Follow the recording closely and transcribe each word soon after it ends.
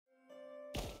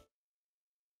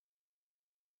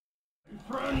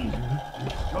Friend,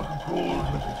 struck a chord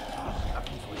with this task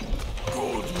happens with.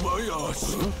 God, my ass.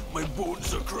 My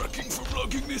bones are cracking from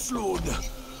lugging this load.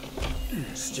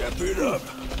 Step it up.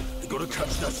 You gotta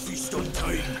catch that feast on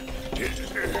time.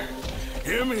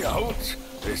 Hear me out.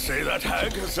 They say that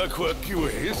hag has her quirky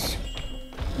ways.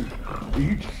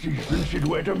 Each season she'd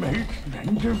wed a mate,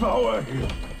 then devour him.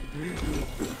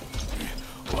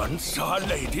 Once our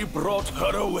lady brought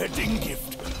her a wedding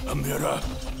gift. A mirror.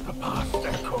 The past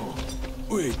echo.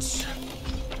 Which?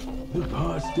 The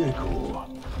past echo.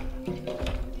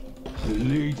 The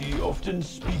lady often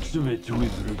speaks of it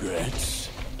with regrets.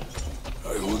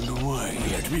 I wonder why.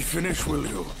 Let me finish, will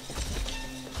you?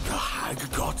 The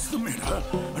hag got the mirror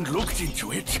and looked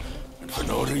into it, and for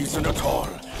no reason at all,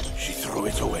 she threw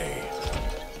it away.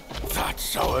 That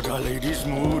soured our lady's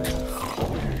mood.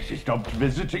 She stopped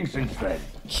visiting since then.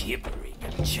 Gibbering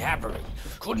and jabbering.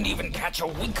 Couldn't even catch a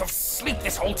wink of sleep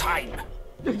this whole time.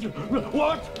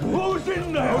 What? Who's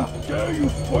in there? How dare you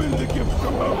spoil the gift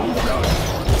from her who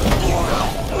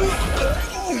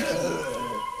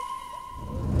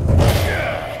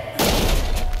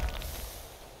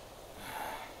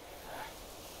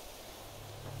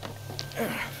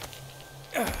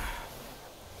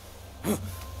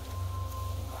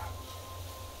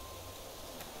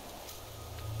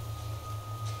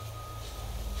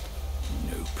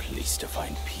No place to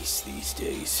find peace these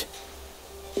days.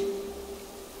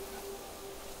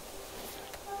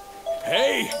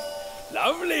 Hey!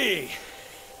 Lovely!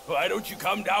 Why don't you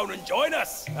come down and join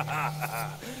us?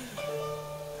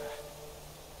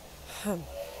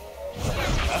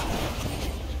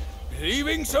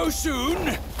 Leaving so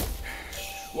soon?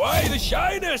 Why the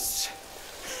shyness?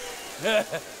 Stays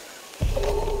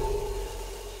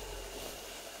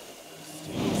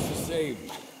the same.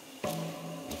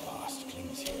 The past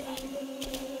clings here.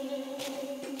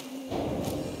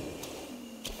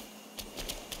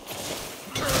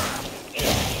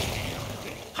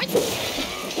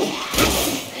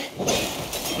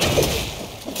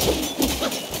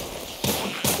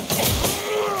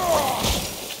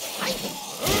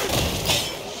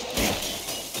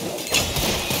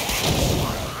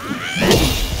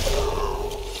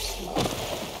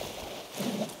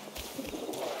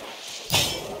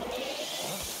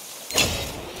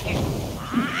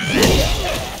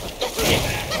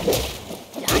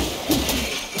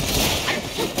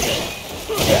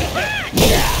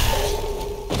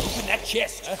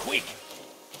 Chest, quick!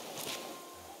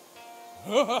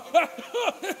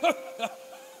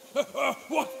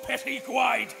 What petty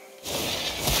guide!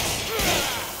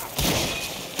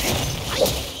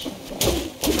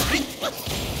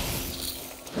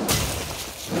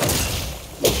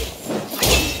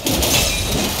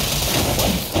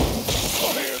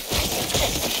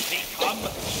 Become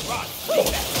run!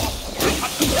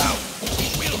 Cut them down!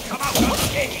 We will come out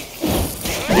unscathed!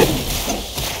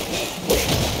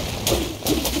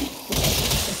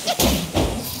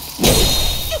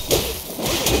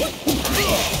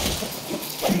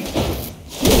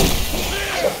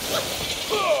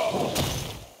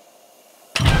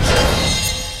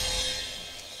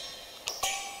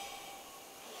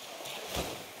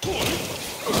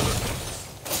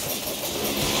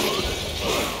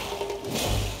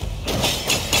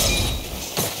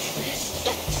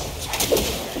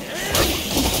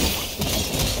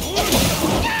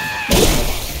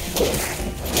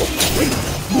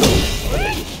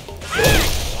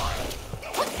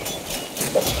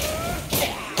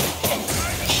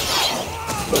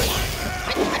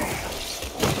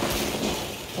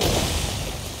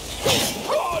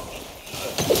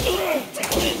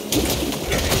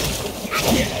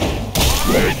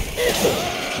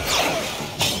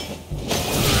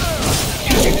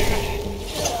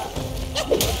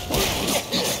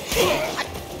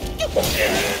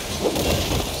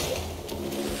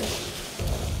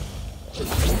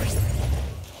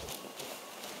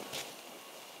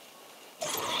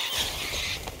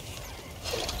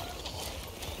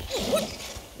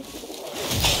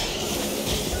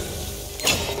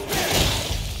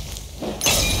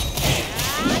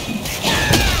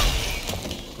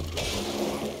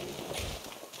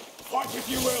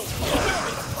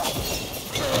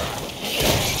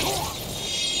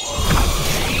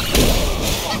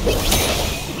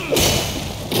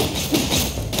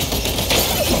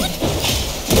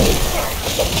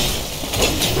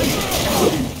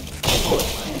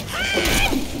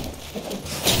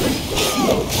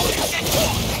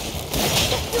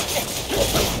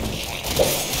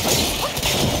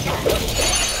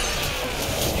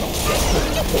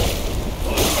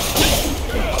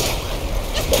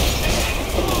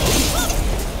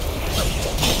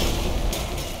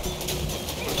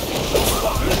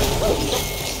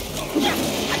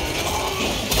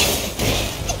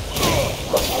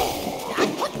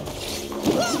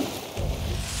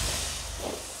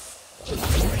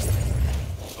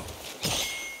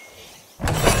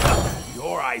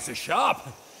 eyes are sharp.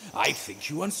 I think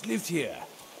she once lived here.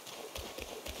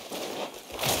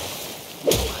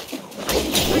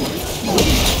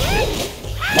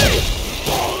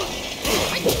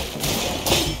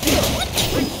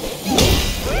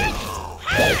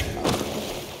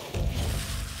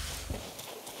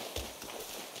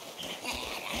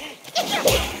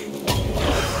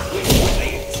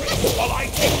 While I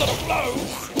take the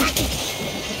blows!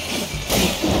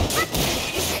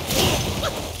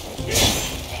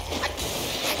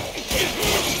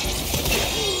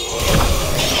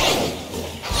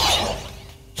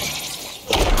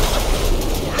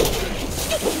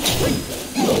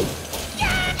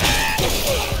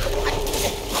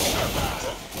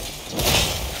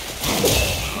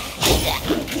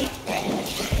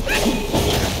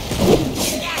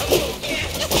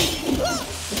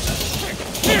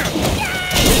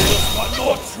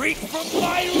 Retreat from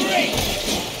my ring!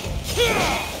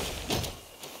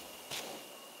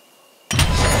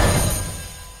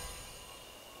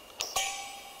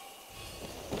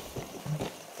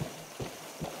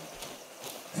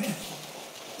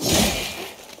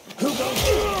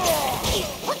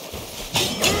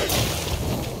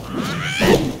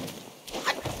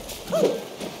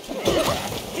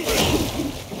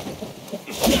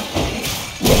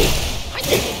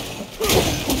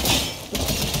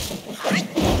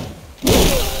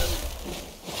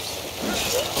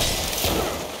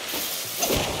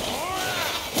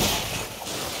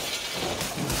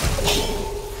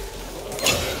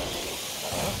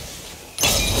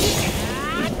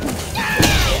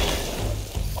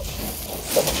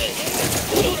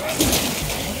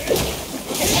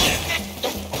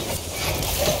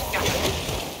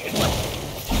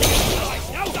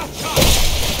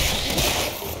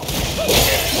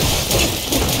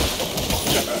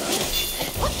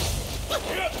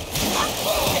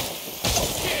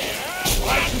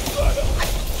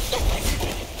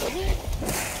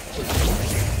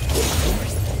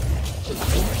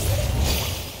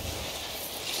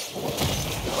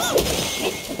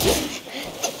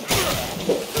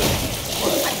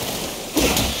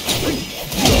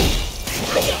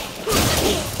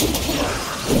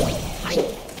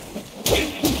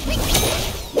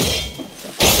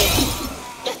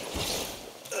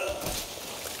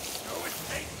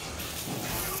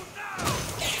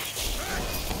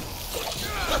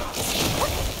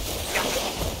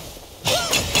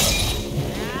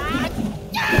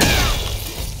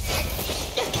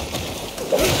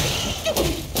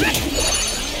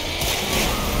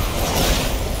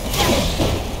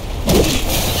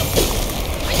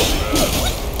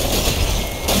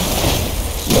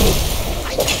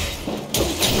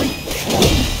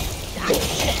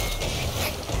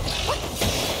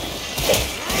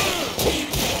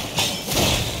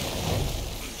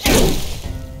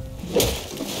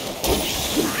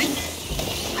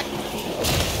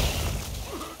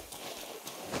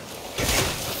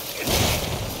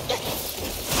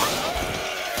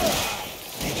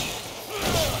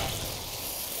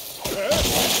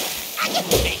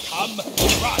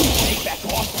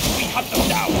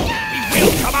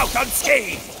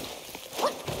 Unscathed!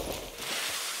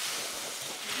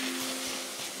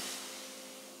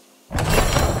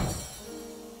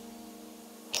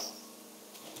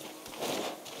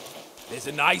 There's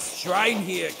a nice shrine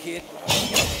here, kid.